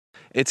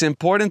It's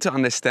important to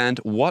understand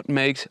what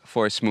makes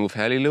for a smooth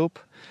heli loop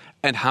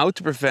and how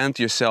to prevent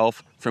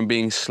yourself from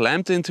being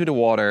slammed into the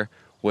water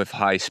with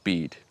high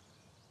speed.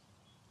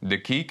 The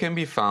key can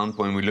be found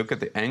when we look at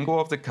the angle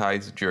of the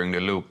kite during the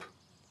loop.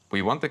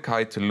 We want the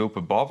kite to loop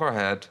above our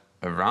head,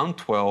 around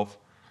 12,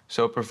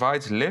 so it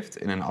provides lift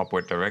in an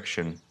upward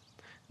direction.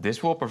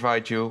 This will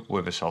provide you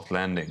with a soft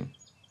landing.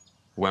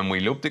 When we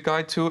loop the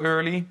kite too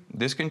early,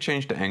 this can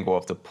change the angle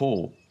of the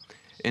pull.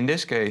 In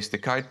this case, the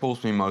kite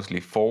pulls me mostly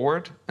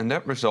forward, and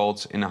that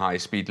results in a high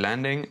speed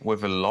landing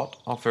with a lot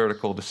of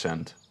vertical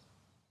descent.